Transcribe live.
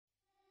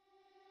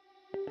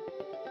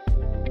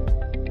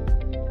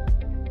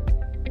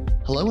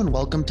Hello and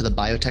welcome to the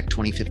Biotech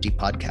 2050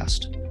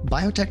 podcast.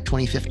 Biotech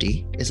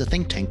 2050 is a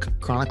think tank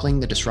chronicling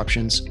the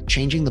disruptions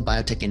changing the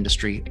biotech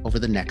industry over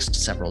the next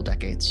several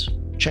decades.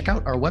 Check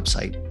out our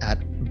website at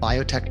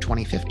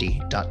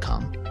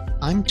biotech2050.com.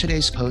 I'm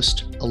today's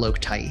host, Alok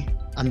Tai.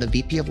 I'm the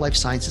VP of Life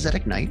Sciences at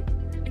Ignite,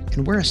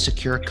 and we're a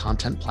secure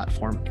content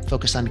platform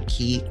focused on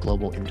key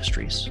global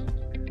industries.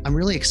 I'm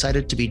really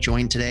excited to be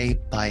joined today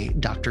by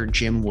Dr.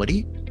 Jim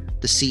Woody,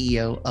 the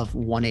CEO of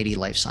 180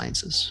 Life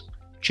Sciences.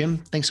 Jim,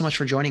 thanks so much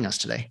for joining us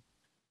today.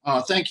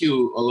 Thank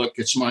you, Alok.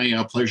 It's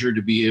my pleasure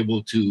to be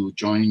able to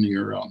join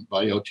your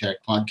biotech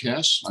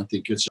podcast. I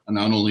think it's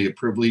not only a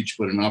privilege,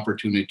 but an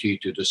opportunity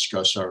to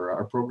discuss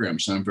our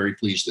programs. And I'm very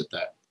pleased at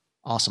that.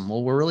 Awesome.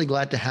 Well, we're really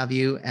glad to have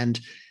you. And,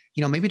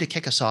 maybe to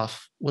kick us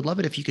off, would love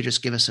it if you could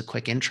just give us a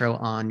quick intro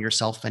on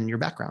yourself and your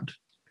background.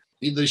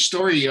 The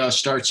story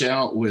starts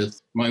out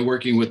with my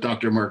working with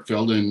Dr. Mark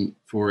Feldman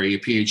for a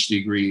PhD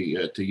degree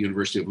at the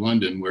University of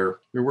London, where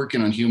we're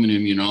working on human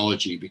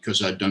immunology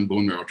because I'd done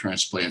bone marrow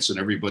transplants and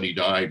everybody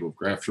died with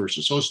graft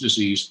versus host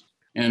disease.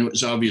 And it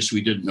was obvious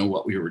we didn't know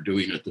what we were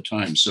doing at the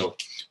time. So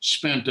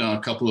spent a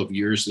couple of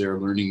years there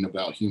learning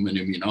about human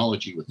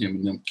immunology with him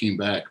and then came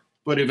back.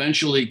 But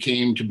eventually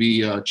came to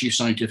be chief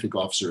scientific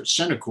officer at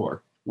Centocor,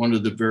 one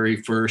of the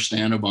very first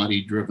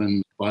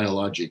antibody-driven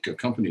biologic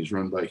companies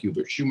run by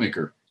Hubert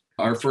Shoemaker.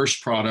 Our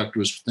first product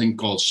was a thing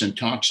called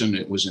Syntoxin.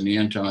 It was an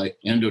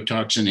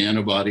anti-endotoxin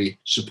antibody,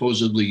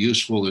 supposedly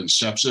useful in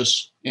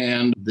sepsis.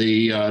 And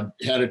they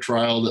had a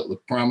trial that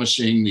looked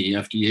promising. The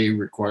FDA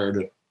required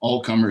an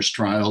all-comers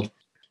trial.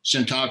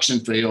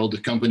 Syntoxin failed. The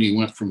company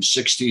went from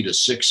 60 to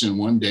 6 in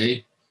one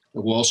day.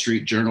 The Wall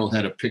Street Journal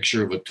had a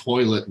picture of a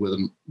toilet with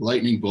a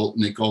lightning bolt,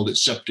 and they called it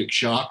septic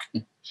shock.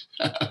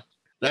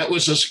 That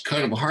was a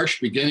kind of a harsh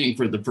beginning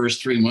for the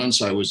first 3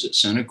 months I was at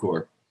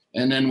Centocor.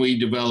 And then we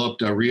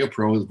developed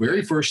ReoPro, the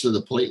very first of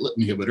the platelet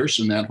inhibitors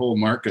in that whole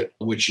market,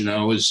 which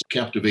now is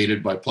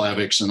captivated by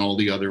Plavix and all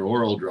the other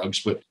oral drugs.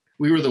 But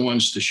we were the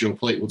ones to show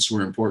platelets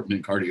were important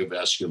in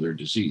cardiovascular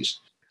disease.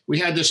 We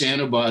had this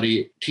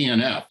antibody,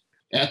 TNF.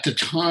 At the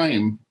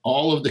time,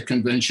 all of the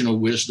conventional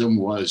wisdom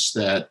was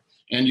that,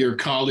 and your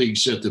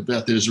colleagues at the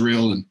Beth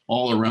Israel and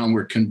all around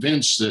were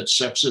convinced that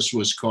sepsis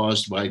was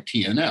caused by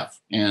TNF,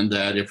 and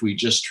that if we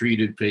just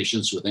treated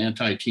patients with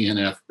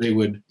anti-TNF, they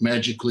would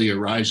magically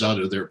arise out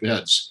of their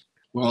beds.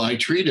 Well, I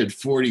treated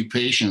 40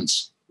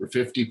 patients or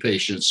 50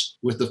 patients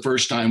with the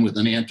first time with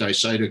an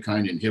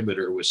anti-cytokine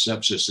inhibitor with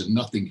sepsis, and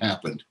nothing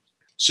happened.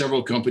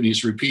 Several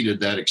companies repeated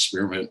that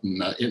experiment,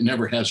 and it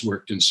never has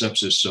worked in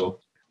sepsis. So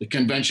the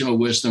conventional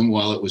wisdom,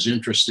 while it was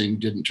interesting,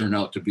 didn't turn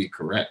out to be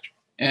correct.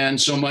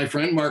 And so my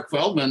friend Mark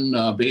Feldman,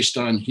 based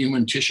on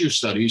human tissue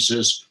studies,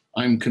 says,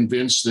 I'm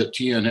convinced that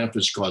TNF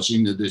is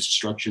causing the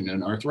destruction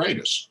in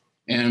arthritis.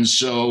 And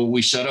so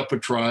we set up a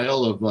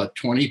trial of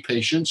 20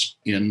 patients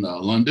in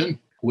London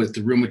with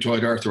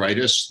rheumatoid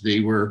arthritis. They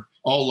were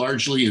all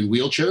largely in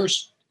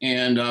wheelchairs.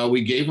 And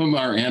we gave them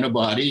our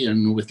antibody.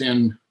 And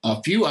within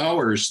a few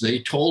hours, they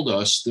told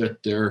us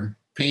that their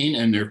pain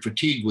and their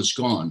fatigue was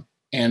gone.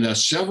 And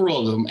several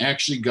of them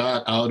actually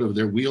got out of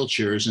their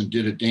wheelchairs and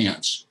did a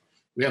dance.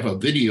 We have a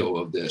video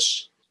of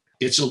this.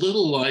 It's a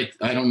little like,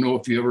 I don't know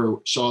if you ever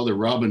saw the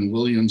Robin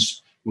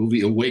Williams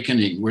movie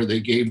Awakening, where they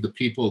gave the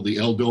people the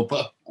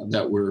L-Dopa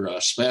that were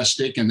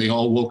spastic and they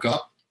all woke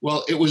up.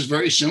 Well, it was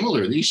very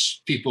similar. These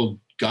people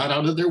got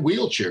out of their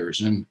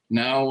wheelchairs, and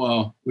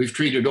now we've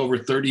treated over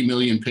 30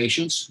 million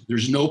patients.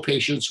 There's no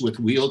patients with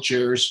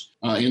wheelchairs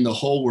in the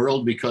whole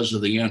world because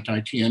of the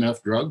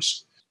anti-TNF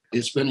drugs.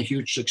 It's been a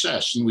huge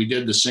success. And we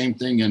did the same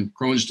thing in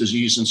Crohn's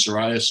disease and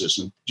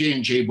psoriasis. And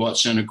J&J bought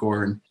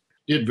Centocor and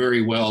did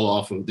very well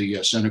off of the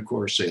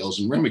Centocor sales.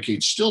 And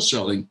Remicade still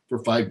selling for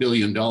 $5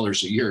 billion a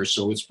year.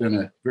 So it's been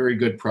a very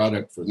good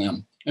product for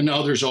them. And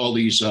now there's all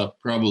these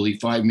probably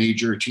 5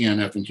 major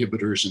TNF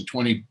inhibitors and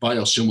 20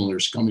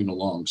 biosimilars coming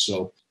along.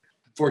 So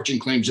Fortune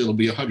claims it'll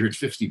be a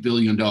 $150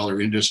 billion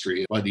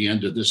industry by the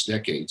end of this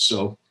decade.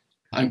 So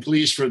I'm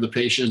pleased for the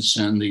patients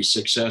and the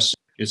success.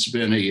 It's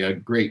been a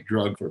great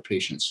drug for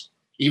patients.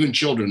 Even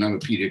children, I'm a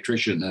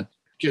pediatrician.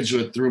 Kids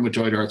with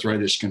rheumatoid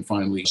arthritis can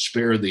finally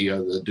spare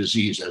the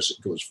disease as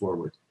it goes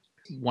forward.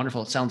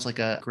 Wonderful. It sounds like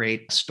a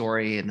great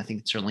story, and I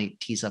think it certainly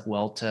tees up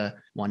well to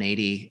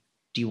 180.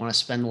 Do you want to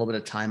spend a little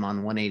bit of time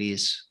on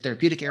 180's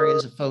therapeutic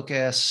areas of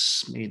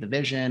focus, maybe the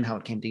vision, how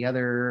it came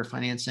together,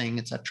 financing,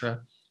 et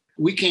cetera?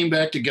 We came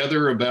back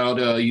together about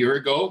a year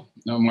ago.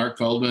 Mark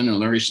Feldman and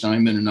Larry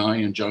Steinman and I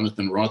and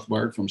Jonathan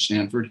Rothbard from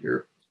Stanford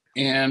here.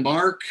 And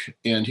Mark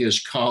and his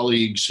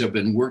colleagues have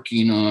been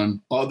working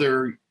on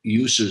other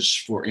uses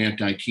for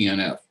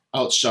anti-TNF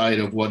outside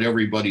of what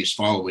everybody's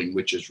following,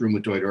 which is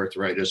rheumatoid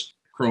arthritis,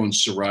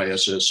 Crohn's,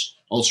 psoriasis,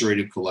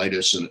 ulcerative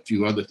colitis, and a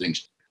few other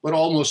things. But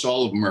almost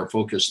all of them are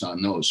focused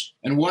on those.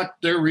 And what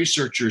their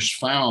researchers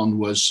found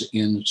was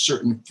in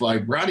certain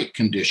fibrotic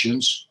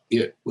conditions,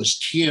 it was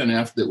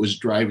TNF that was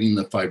driving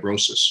the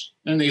fibrosis.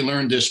 And they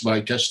learned this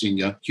by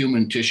testing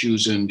human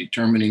tissues and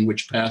determining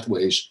which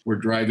pathways were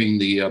driving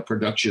the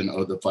production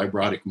of the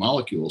fibrotic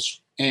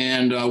molecules.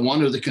 And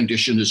one of the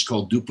conditions is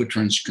called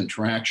Dupuytren's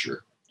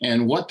contracture.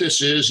 And what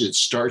this is, it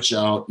starts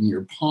out in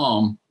your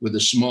palm with a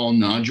small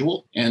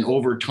nodule. And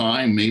over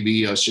time,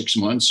 maybe 6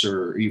 months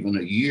or even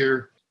a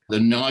year, the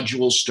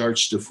nodule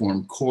starts to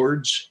form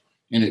cords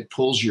and it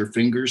pulls your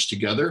fingers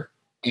together.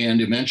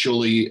 And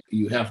eventually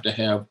you have to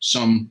have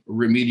some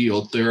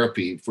remedial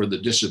therapy for the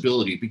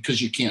disability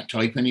because you can't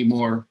type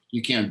anymore.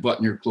 You can't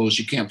button your clothes.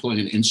 You can't play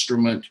an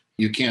instrument.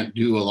 You can't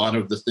do a lot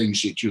of the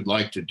things that you'd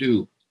like to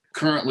do.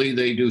 Currently,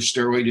 they do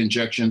steroid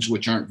injections,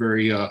 which aren't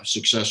very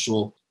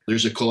successful.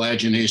 There's a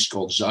collagenase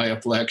called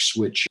Xiaflex,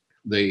 which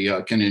they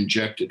can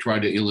inject to try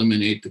to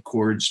eliminate the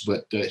cords,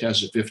 but it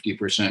has a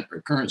 50%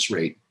 recurrence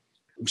rate.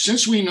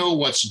 Since we know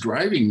what's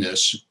driving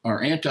this,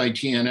 our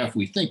anti-TNF,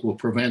 we think, will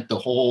prevent the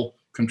whole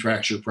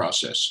contracture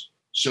process.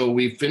 So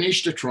we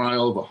finished a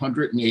trial of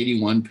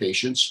 181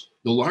 patients,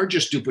 the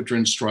largest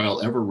Dupuytren's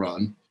trial ever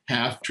run,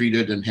 half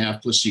treated and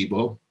half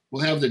placebo.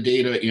 We'll have the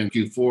data in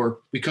Q4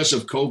 because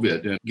of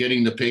COVID and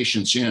getting the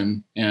patients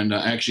in and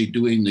actually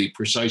doing the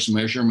precise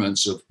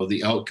measurements of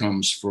the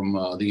outcomes from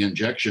the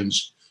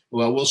injections.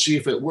 Well, we'll see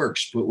if it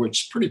works, but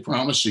it's pretty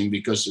promising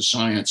because the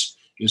science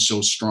is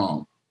so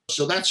strong.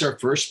 So that's our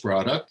first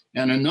product.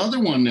 And another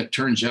one that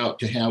turns out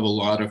to have a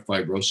lot of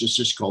fibrosis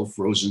is called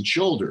frozen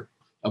shoulder.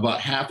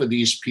 About half of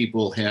these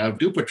people have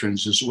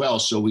Dupuytren's as well.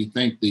 So we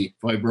think the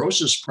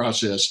fibrosis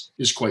process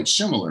is quite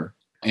similar.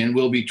 And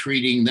we'll be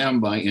treating them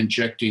by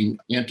injecting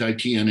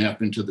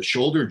anti-TNF into the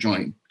shoulder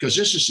joint because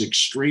this is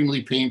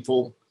extremely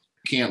painful.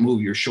 You can't move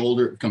your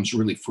shoulder. It becomes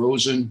really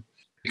frozen.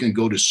 You can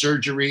go to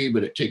surgery,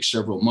 but it takes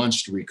several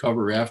months to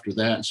recover after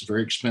that. It's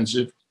very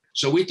expensive.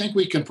 So we think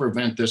we can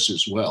prevent this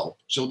as well.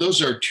 So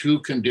those are two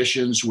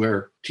conditions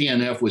where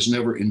TNF was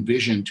never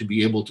envisioned to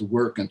be able to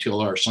work until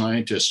our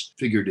scientists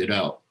figured it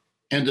out.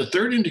 And the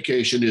third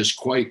indication is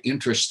quite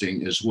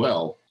interesting as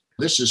well.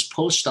 This is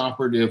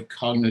postoperative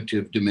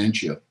cognitive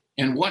dementia.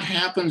 And what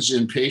happens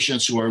in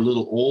patients who are a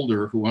little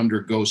older who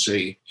undergo,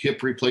 say,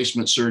 hip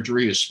replacement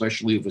surgery,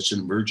 especially if it's an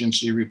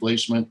emergency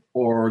replacement,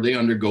 or they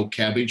undergo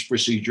CABG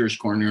procedures,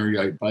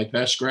 coronary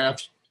bypass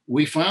grafts,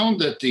 we found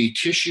that the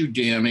tissue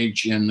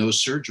damage in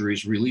those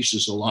surgeries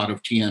releases a lot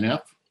of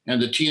TNF.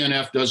 And the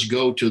TNF does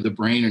go to the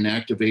brain and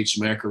activates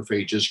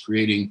macrophages,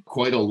 creating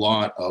quite a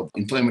lot of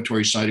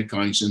inflammatory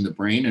cytokines in the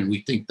brain. And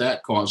we think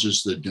that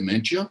causes the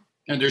dementia.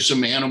 And there's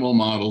some animal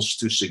models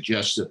to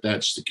suggest that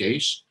that's the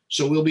case.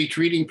 So we'll be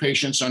treating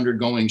patients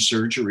undergoing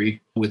surgery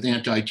with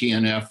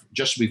anti-TNF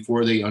just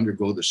before they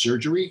undergo the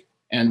surgery.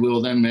 And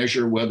we'll then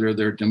measure whether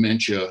their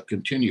dementia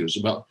continues.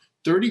 About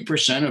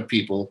 30% of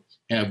people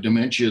have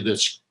dementia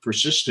that's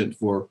persistent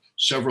for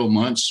several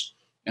months.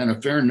 And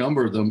a fair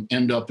number of them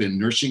end up in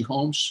nursing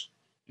homes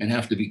and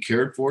have to be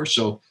cared for.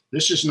 So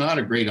this is not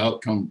a great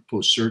outcome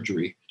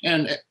post-surgery.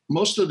 And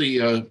most of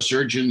the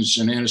surgeons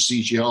and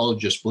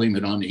anesthesiologists blame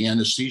it on the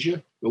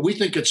anesthesia, but we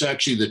think it's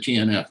actually the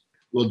TNF.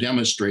 We'll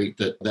demonstrate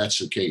that that's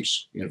the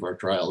case if our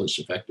trial is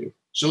effective.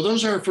 So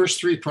those are our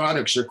first three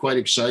products. They're quite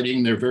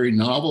exciting. They're very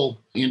novel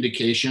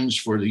indications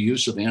for the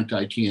use of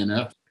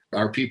anti-TNF.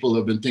 Our people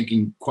have been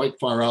thinking quite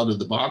far out of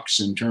the box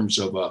in terms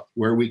of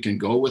where we can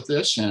go with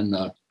this. And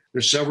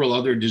there's several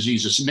other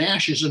diseases.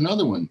 NASH is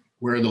another one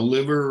where the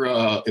liver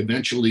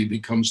eventually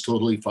becomes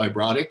totally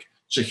fibrotic.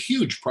 It's a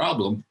huge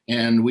problem.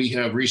 And we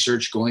have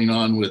research going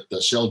on with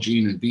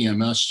Celgene and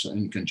BMS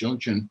in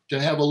conjunction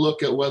to have a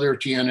look at whether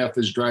TNF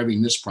is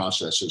driving this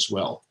process as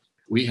well.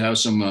 We have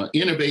some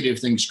innovative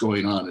things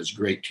going on as a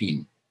great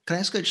team. Can I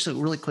ask just a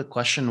really quick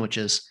question, which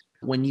is,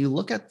 when you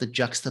look at the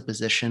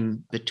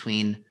juxtaposition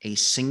between a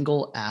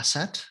single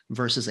asset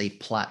versus a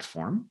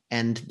platform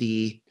and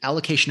the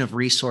allocation of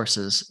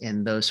resources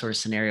in those sort of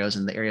scenarios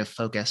in the area of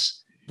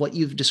focus, what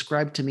you've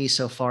described to me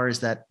so far is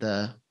that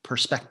the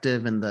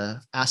perspective and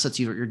the assets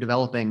you're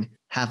developing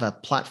have a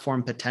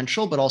platform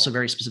potential, but also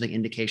very specific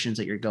indications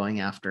that you're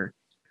going after.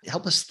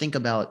 Help us think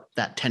about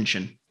that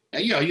tension.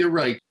 Yeah, you're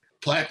right.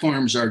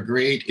 Platforms are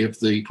great if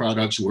the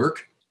products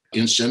work.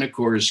 In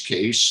Cenecor's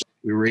case,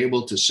 we were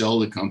able to sell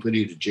the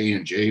company to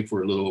J&J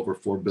for a little over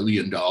 $4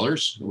 billion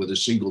with a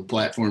single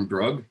platform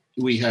drug.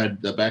 We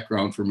had the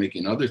background for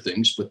making other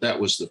things, but that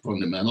was the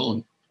fundamental.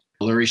 And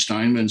Larry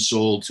Steinman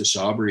sold to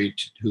Sabri,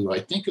 who I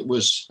think it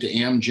was to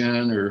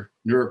Amgen or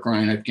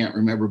Neurocrine, I can't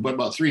remember, but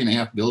about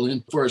 $3.5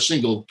 billion for a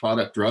single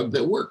product drug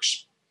that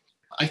works.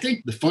 I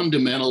think the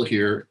fundamental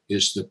here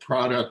is the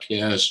product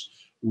has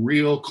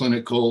real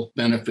clinical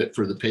benefit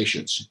for the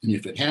patients. And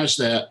if it has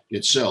that,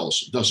 it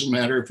sells. It doesn't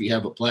matter if you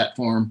have a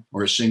platform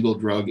or a single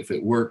drug. If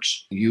it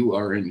works, you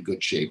are in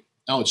good shape.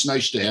 Now, it's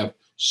nice to have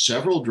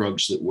several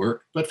drugs that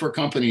work, but for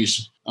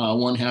companies,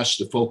 one has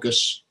to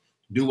focus,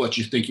 do what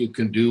you think you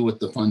can do with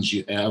the funds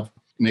you have,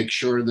 make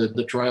sure that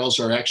the trials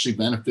are actually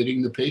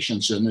benefiting the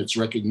patients and it's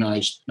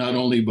recognized not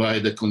only by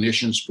the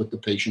clinicians, but the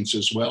patients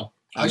as well.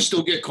 I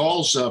still get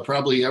calls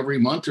probably every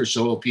month or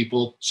so of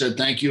people said,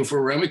 thank you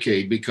for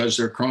Remicade because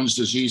their Crohn's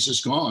disease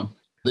is gone.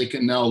 They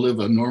can now live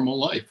a normal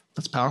life.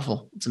 That's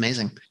powerful. It's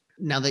amazing.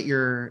 Now that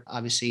you're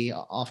obviously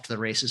off to the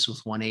races with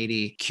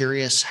 180,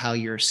 curious how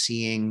you're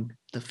seeing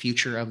the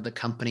future of the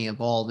company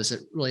evolve. Is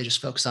it really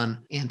just focused on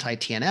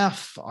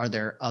anti-TNF? Are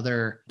there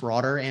other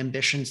broader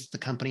ambitions the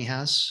company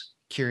has?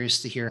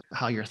 Curious to hear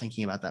how you're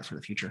thinking about that for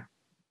the future.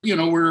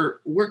 We're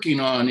working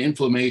on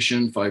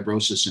inflammation,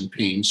 fibrosis, and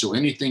pain. So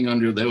anything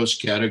under those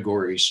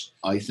categories,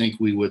 I think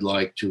we would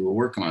like to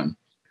work on.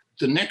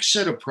 The next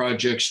set of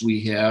projects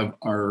we have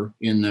are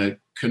in the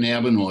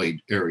cannabinoid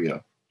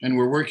area. And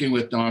we're working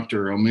with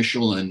Dr.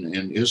 Michelin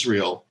in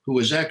Israel, who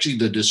is actually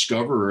the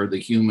discoverer of the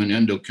human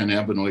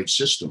endocannabinoid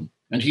system.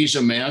 And he's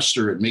a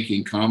master at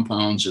making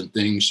compounds and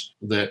things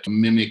that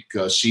mimic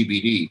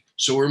CBD.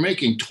 So we're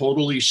making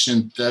totally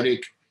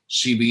synthetic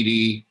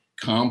CBD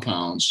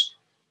compounds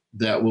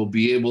that will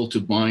be able to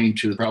bind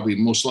to probably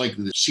most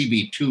likely the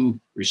CB2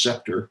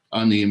 receptor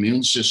on the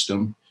immune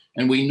system.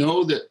 And we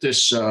know that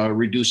this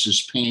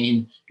reduces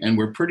pain, and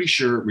we're pretty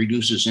sure it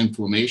reduces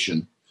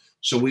inflammation.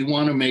 So we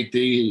want to make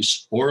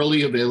these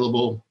orally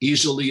available,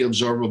 easily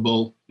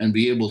absorbable, and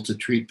be able to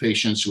treat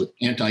patients with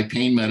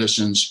anti-pain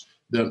medicines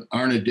that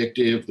aren't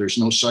addictive. There's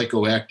no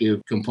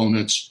psychoactive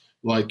components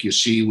like you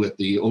see with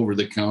the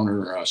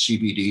over-the-counter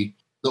CBD.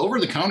 The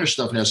over-the-counter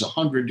stuff has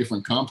 100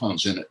 different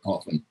compounds in it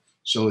often,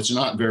 so it's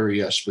not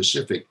very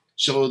specific.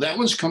 So that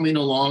one's coming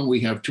along.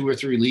 We have 2 or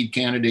 3 lead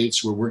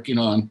candidates we're working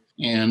on,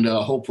 and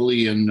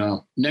hopefully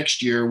in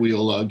next year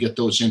we'll get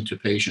those into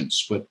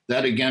patients. But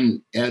that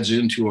again adds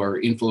into our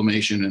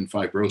inflammation and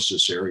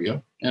fibrosis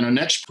area. And our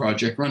next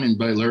project, running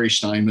by Larry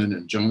Steinman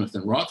and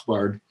Jonathan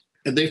Rothbard,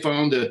 they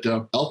found that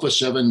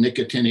alpha-7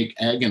 nicotinic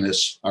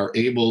agonists are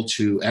able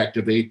to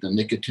activate the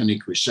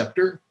nicotinic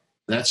receptor.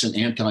 That's an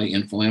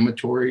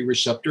anti-inflammatory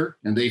receptor.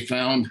 And they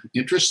found,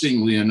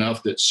 interestingly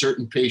enough, that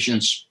certain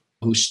patients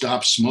who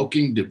stopped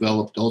smoking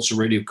developed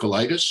ulcerative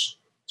colitis.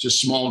 It's a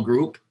small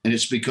group, and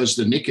it's because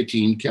the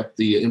nicotine kept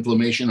the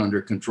inflammation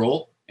under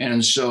control.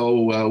 And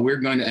so we're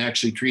going to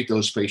actually treat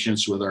those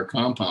patients with our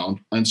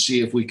compound and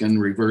see if we can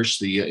reverse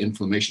the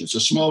inflammation. It's a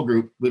small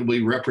group, but it'll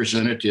be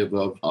representative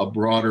of a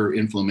broader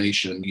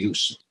inflammation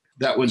use.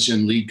 That one's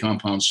in lead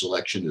compound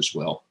selection as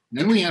well.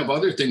 Then we have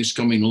other things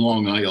coming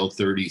along,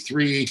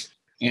 IL-33,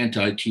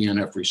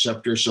 anti-TNF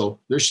receptor. So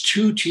there's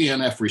 2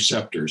 TNF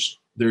receptors.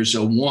 There's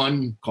a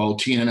one called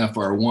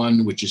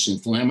TNFR1, which is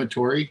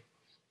inflammatory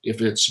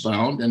if it's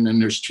bound, and then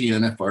there's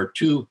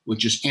TNFR2,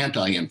 which is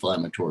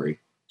anti-inflammatory.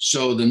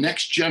 So the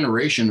next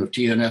generation of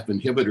TNF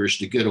inhibitors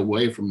to get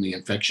away from the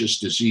infectious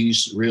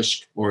disease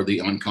risk or the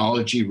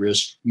oncology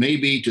risk may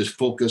be to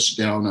focus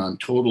down on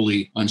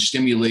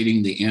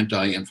stimulating the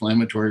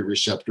anti-inflammatory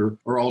receptor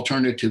or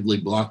alternatively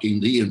blocking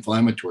the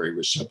inflammatory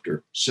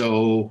receptor.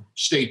 So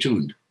stay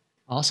tuned.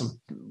 Awesome.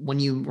 When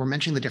you were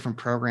mentioning the different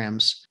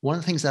programs, one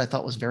of the things that I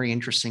thought was very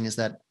interesting is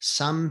that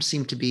some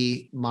seem to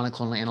be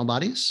monoclonal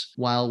antibodies,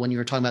 while when you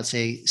were talking about,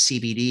 say,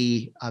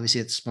 CBD,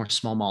 obviously it's more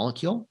small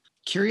molecule.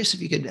 Curious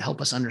if you could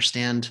help us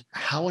understand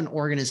how an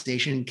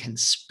organization can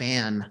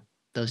span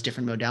those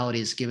different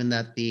modalities, given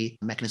that the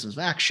mechanisms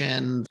of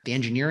action, the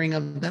engineering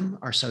of them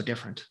are so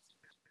different.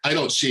 I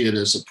don't see it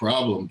as a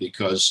problem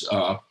because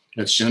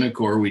at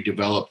Centocor, we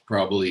developed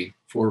probably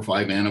 4 or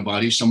 5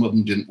 antibodies. Some of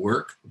them didn't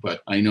work,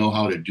 but I know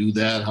how to do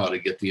that, how to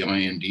get the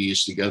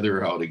INDs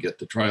together, how to get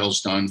the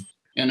trials done.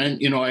 And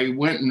then, I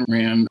went and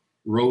ran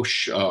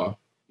Roche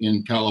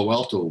in Palo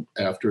Alto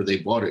after they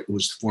bought it. It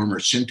was the former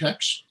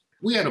Syntex.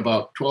 We had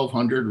about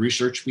 1,200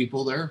 research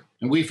people there,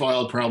 and we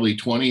filed probably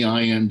 20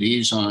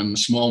 INDs on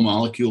small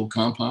molecule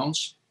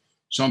compounds.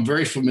 So I'm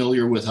very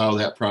familiar with how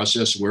that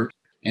process works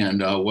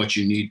and what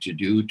you need to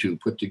do to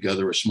put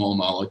together a small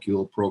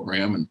molecule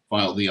program and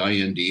file the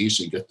INDs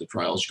and get the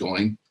trials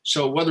going.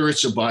 So whether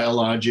it's a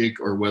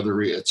biologic or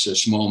whether it's a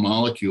small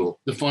molecule,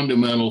 the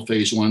fundamental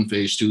phase 1,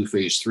 phase 2,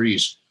 phase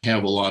 3s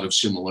have a lot of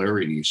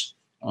similarities.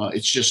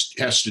 It just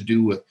has to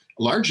do with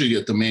largely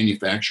at the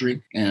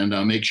manufacturing and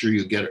make sure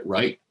you get it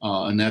right.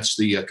 And that's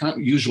the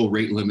usual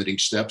rate limiting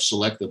steps.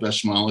 Select the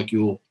best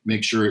molecule,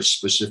 make sure it's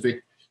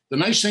specific. The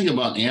nice thing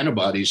about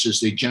antibodies is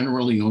they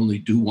generally only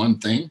do one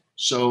thing.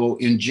 So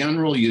in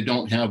general, you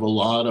don't have a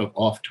lot of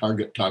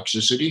off-target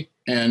toxicity.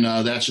 And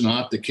that's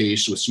not the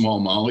case with small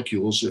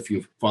molecules. If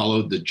you've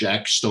followed the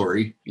JAK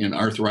story in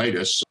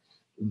arthritis,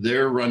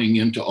 they're running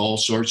into all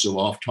sorts of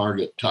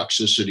off-target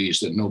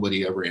toxicities that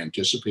nobody ever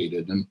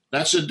anticipated. And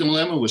that's a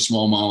dilemma with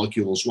small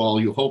molecules.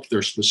 While you hope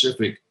they're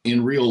specific,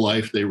 in real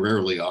life, they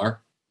rarely are.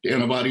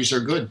 Antibodies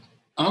are good.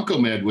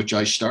 Oncomed, which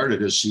I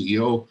started as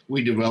CEO,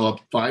 we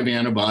developed 5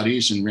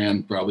 antibodies and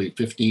ran probably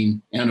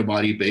 15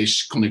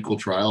 antibody-based clinical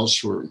trials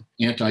for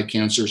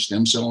anti-cancer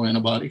stem cell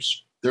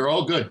antibodies. They're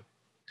all good.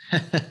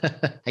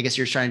 I guess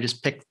you're trying to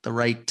just pick the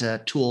right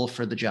tool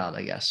for the job,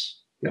 I guess.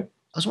 Yep.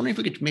 I was wondering if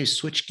we could maybe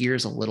switch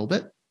gears a little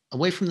bit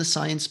away from the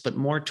science, but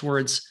more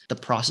towards the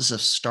process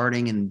of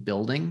starting and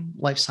building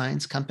life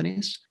science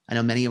companies. I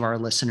know many of our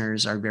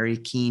listeners are very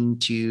keen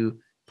to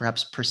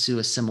perhaps pursue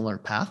a similar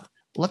path.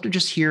 We'll have to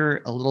just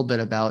hear a little bit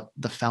about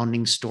the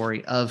founding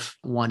story of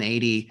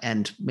 180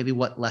 and maybe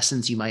what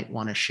lessons you might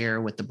want to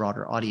share with the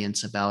broader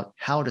audience about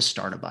how to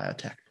start a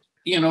biotech.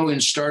 In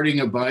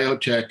starting a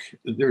biotech,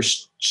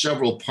 there's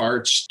several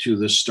parts to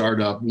the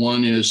startup.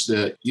 One is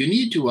that you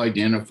need to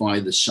identify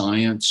the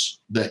science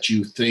that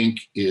you think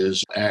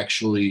is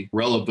actually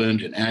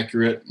relevant and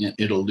accurate, and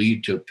it'll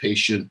lead to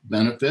patient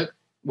benefit,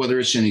 whether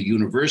it's in a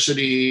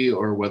university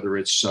or whether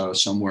it's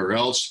somewhere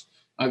else.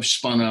 I've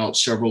spun out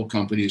several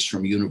companies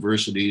from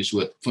universities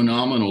with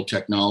phenomenal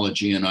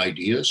technology and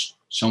ideas.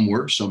 Some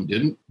worked, some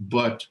didn't,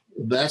 but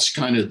that's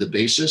kind of the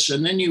basis.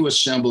 And then you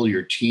assemble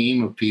your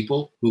team of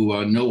people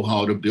who know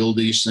how to build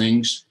these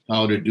things,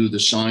 how to do the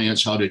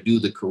science, how to do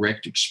the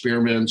correct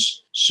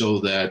experiments so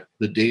that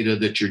the data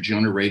that you're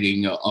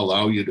generating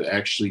allow you to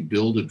actually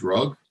build a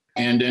drug.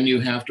 And then you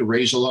have to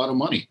raise a lot of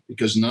money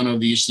because none of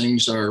these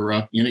things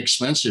are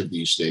inexpensive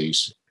these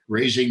days.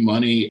 Raising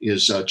money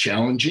is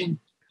challenging.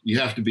 You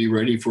have to be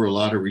ready for a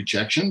lot of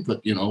rejection,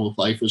 but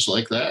life is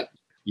like that.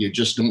 You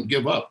just don't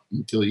give up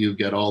until you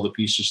get all the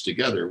pieces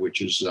together,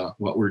 which is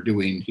what we're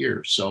doing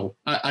here. So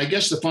I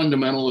guess the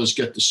fundamental is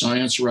get the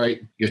science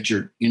right, get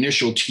your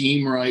initial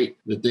team right,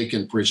 that they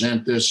can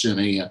present this in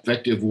an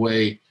effective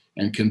way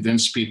and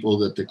convince people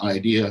that the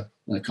idea,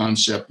 the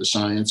concept, the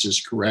science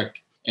is correct,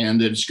 and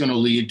that it's going to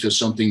lead to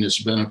something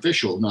that's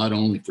beneficial, not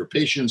only for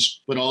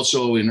patients, but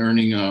also in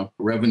earning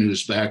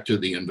revenues back to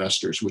the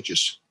investors, which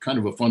is kind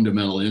of a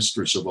fundamental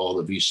interest of all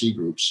the VC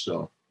groups.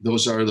 So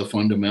those are the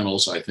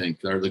fundamentals, I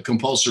think, are the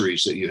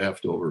compulsories that you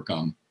have to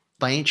overcome.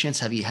 By any chance,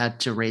 have you had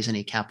to raise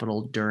any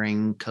capital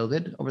during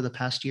COVID over the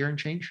past year and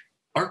change?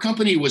 Our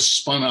company was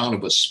spun out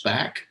of a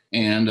SPAC,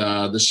 and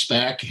the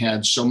SPAC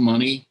had some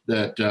money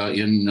that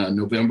in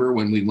November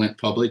when we went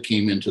public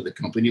came into the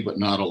company, but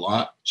not a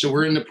lot. So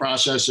we're in the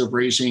process of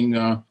raising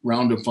a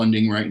round of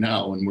funding right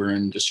now, and we're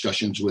in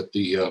discussions with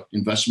the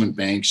investment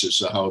banks as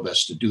to how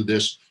best to do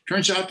this.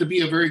 Turns out to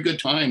be a very good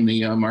time.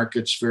 The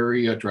market's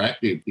very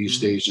attractive these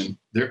days, and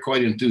they're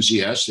quite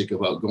enthusiastic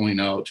about going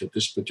out at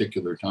this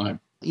particular time.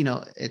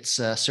 It's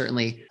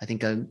certainly, I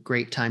think, a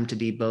great time to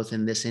be both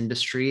in this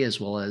industry as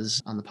well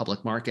as on the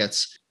public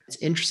markets. It's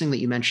interesting that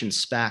you mentioned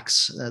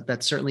SPACs.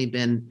 That's certainly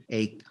been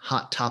a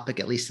hot topic,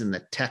 at least in the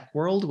tech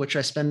world, which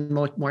I spend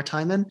more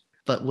time in,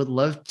 but would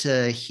love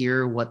to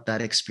hear what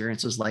that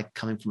experience was like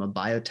coming from a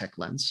biotech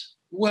lens.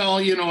 Well,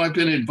 I've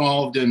been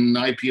involved in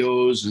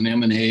IPOs and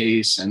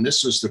M&As, and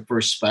this was the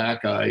first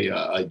SPAC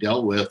I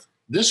dealt with.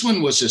 This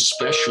one was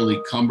especially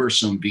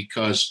cumbersome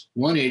because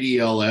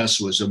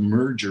 180LS was a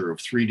merger of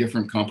three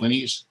different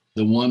companies.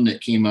 The one that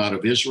came out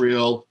of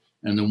Israel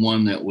and the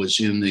one that was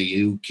in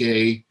the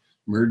UK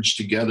merged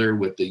together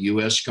with the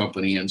US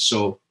company. And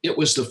so it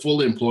was the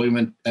full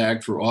employment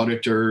act for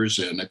auditors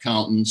and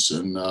accountants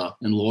and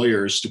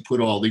lawyers to put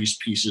all these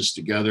pieces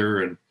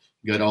together and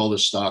get all the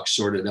stocks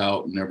sorted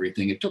out and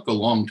everything. It took a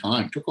long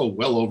time. It took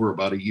well over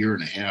about a year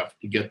and a half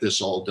to get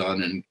this all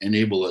done and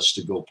enable us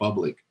to go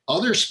public.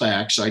 Other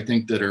SPACs, I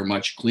think, that are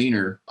much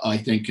cleaner, I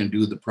think can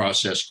do the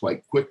process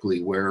quite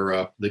quickly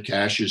where the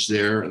cash is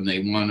there and they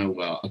want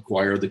to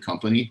acquire the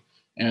company.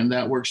 And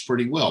that works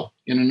pretty well.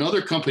 In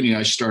another company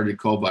I started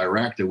called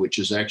Viracta, which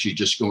is actually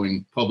just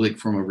going public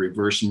from a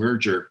reverse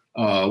merger,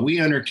 we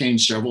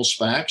entertained several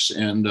SPACs,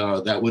 and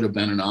that would have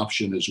been an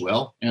option as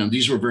well. And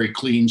these were very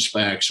clean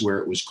SPACs where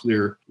it was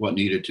clear what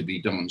needed to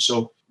be done.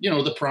 So,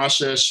 the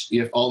process,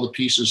 if all the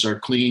pieces are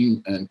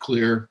clean and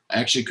clear,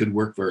 actually could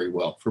work very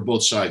well for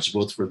both sides,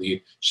 both for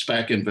the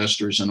SPAC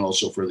investors and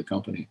also for the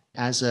company.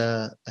 As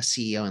a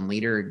CEO and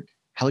leader,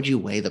 how would you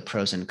weigh the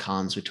pros and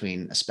cons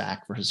between a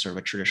SPAC versus sort of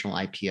a traditional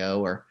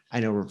IPO? Or I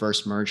know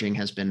reverse merging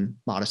has been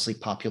modestly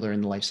popular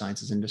in the life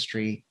sciences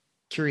industry.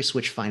 Curious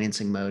which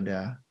financing mode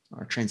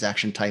or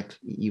transaction type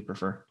you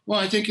prefer. Well,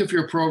 I think if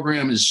your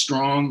program is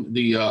strong,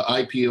 the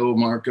IPO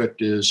market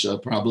is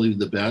probably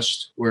the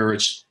best, where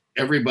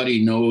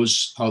everybody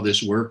knows how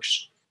this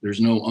works. There's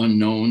no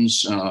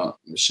unknowns,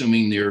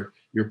 assuming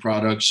your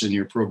products and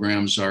your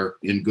programs are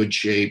in good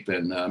shape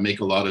and make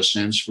a lot of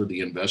sense for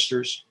the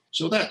investors.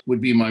 So that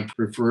would be my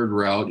preferred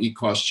route. It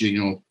costs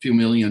you, a few $1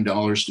 million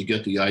to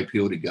get the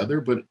IPO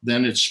together, but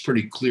then it's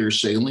pretty clear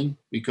sailing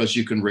because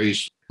you can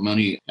raise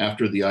money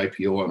after the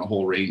IPO on a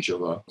whole range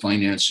of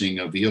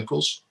financing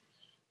vehicles.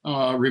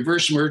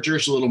 Reverse merger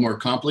is a little more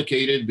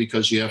complicated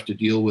because you have to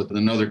deal with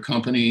another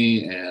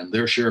company and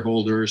their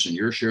shareholders and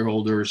your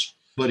shareholders,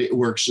 but it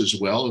works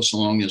as well as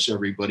long as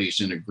everybody's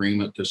in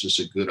agreement this is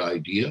a good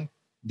idea.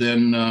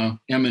 Then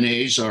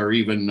M&As are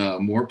even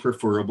more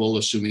preferable,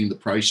 assuming the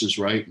price is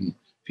right and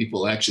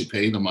people actually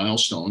pay the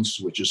milestones,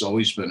 which has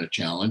always been a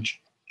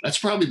challenge. That's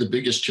probably the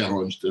biggest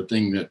challenge, the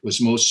thing that was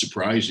most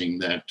surprising,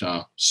 that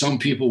some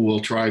people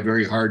will try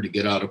very hard to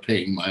get out of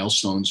paying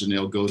milestones and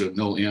they'll go to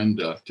no end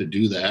to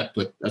do that.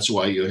 But that's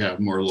why you have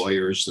more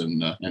lawyers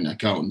and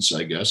accountants,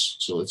 I guess.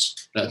 So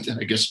it's that.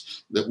 I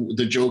guess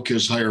the joke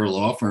is hire a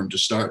law firm to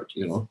start,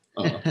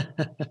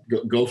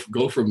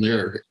 go from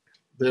there.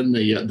 Then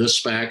the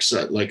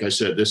SPACs, like I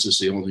said, this is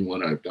the only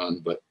one I've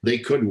done, but they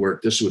could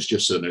work. This was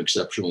just an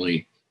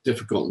exceptionally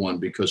difficult one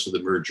because of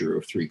the merger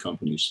of three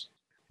companies.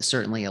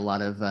 certainly a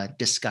lot of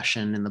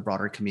discussion in the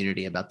broader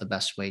community about the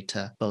best way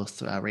to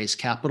both raise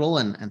capital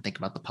and think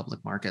about the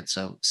public market.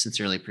 So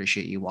sincerely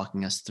appreciate you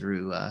walking us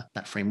through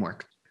that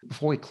framework.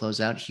 Before we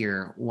close out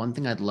here, one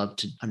thing I'd love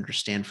to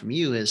understand from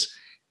you is,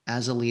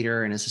 as a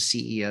leader and as a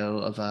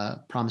CEO of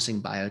a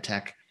promising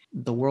biotech,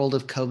 the world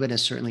of COVID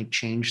has certainly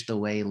changed the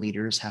way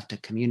leaders have to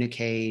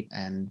communicate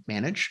and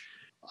manage.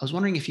 I was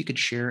wondering if you could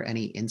share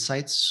any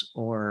insights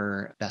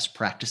or best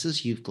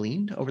practices you've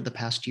gleaned over the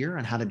past year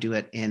on how to do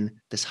it in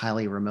this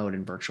highly remote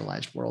and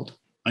virtualized world.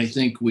 I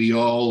think we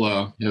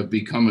all have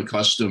become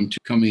accustomed to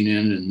coming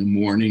in the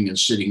morning and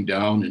sitting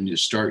down, and you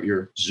start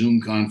your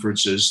Zoom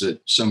conferences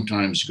that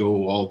sometimes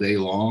go all day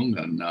long.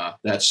 And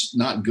that's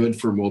not good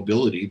for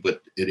mobility,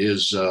 but it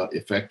is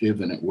effective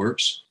and it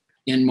works.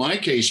 In my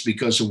case,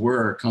 because of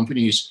where our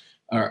companies,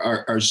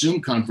 our Zoom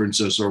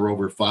conferences are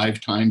over 5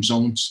 time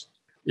zones.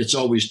 It's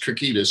always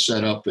tricky to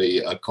set up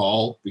a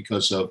call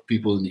because of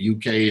people in the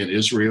UK and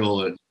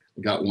Israel. And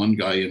I got one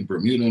guy in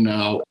Bermuda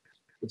now.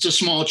 It's a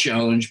small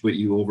challenge, but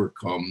you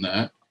overcome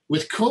that.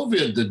 With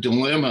COVID, the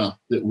dilemma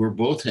that we're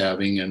both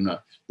having, and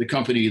the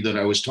company that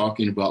I was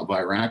talking about,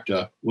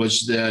 Viracta,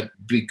 was that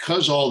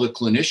because all the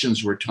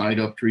clinicians were tied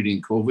up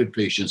treating COVID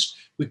patients,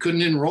 we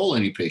couldn't enroll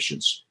any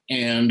patients.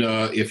 And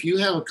if you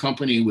have a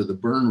company with a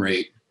burn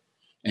rate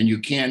and you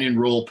can't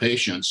enroll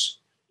patients,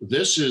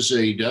 this is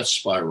a death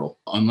spiral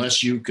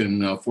unless you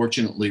can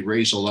fortunately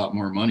raise a lot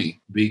more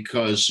money,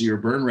 because your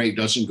burn rate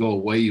doesn't go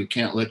away. You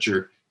can't let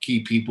your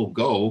key people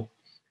go,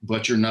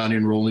 but you're not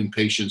enrolling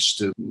patients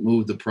to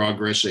move the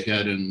progress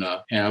ahead and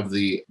have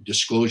the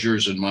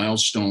disclosures and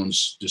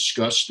milestones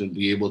discussed and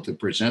be able to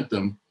present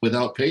them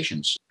without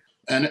patients.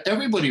 And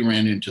everybody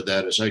ran into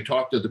that. As I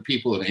talked to the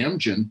people at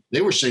Amgen,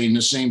 they were saying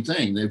the same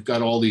thing. They've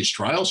got all these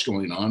trials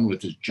going on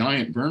with this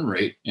giant burn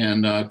rate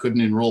and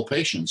couldn't enroll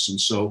patients.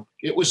 And so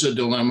it was a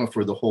dilemma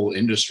for the whole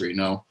industry.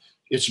 Now,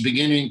 it's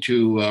beginning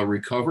to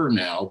recover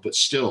now, but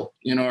still,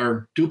 in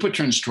our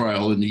Dupuytren's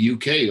trial in the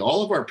UK,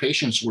 all of our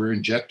patients were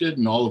injected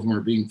and all of them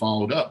are being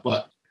followed up.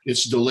 But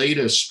it's delayed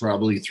us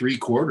probably 3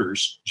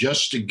 quarters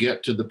just to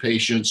get to the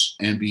patients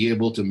and be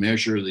able to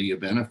measure the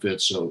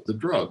benefits of the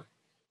drug.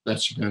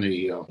 That's been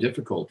a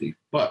difficulty.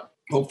 But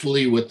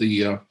hopefully with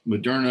the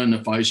Moderna and the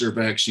Pfizer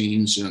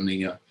vaccines and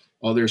the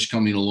others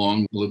coming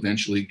along, we'll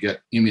eventually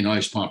get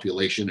immunized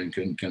population and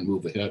can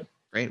move ahead.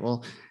 Great.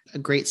 Well, a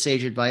great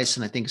sage advice,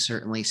 and I think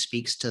certainly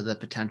speaks to the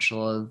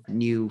potential of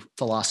new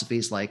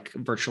philosophies like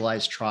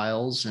virtualized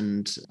trials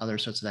and other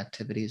sorts of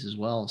activities as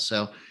well.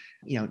 So,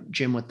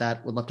 Jim, with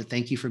that, would love to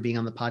thank you for being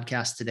on the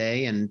podcast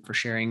today and for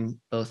sharing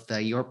both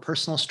your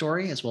personal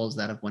story as well as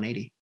that of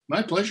 180.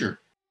 My pleasure.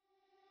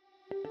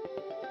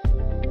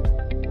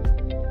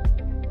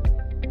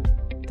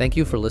 Thank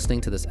you for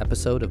listening to this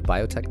episode of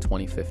Biotech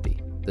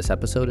 2050. This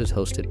episode is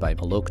hosted by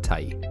Alok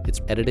Tai.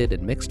 It's edited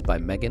and mixed by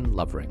Megan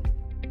Lovering.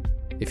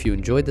 If you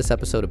enjoyed this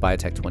episode of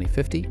Biotech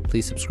 2050,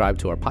 please subscribe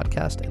to our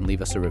podcast and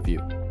leave us a review.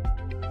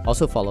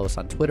 Also follow us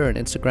on Twitter and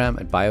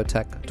Instagram at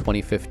Biotech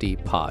 2050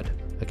 Pod.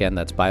 Again,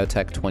 that's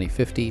Biotech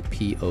 2050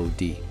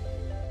 POD.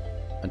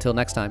 Until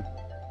next time.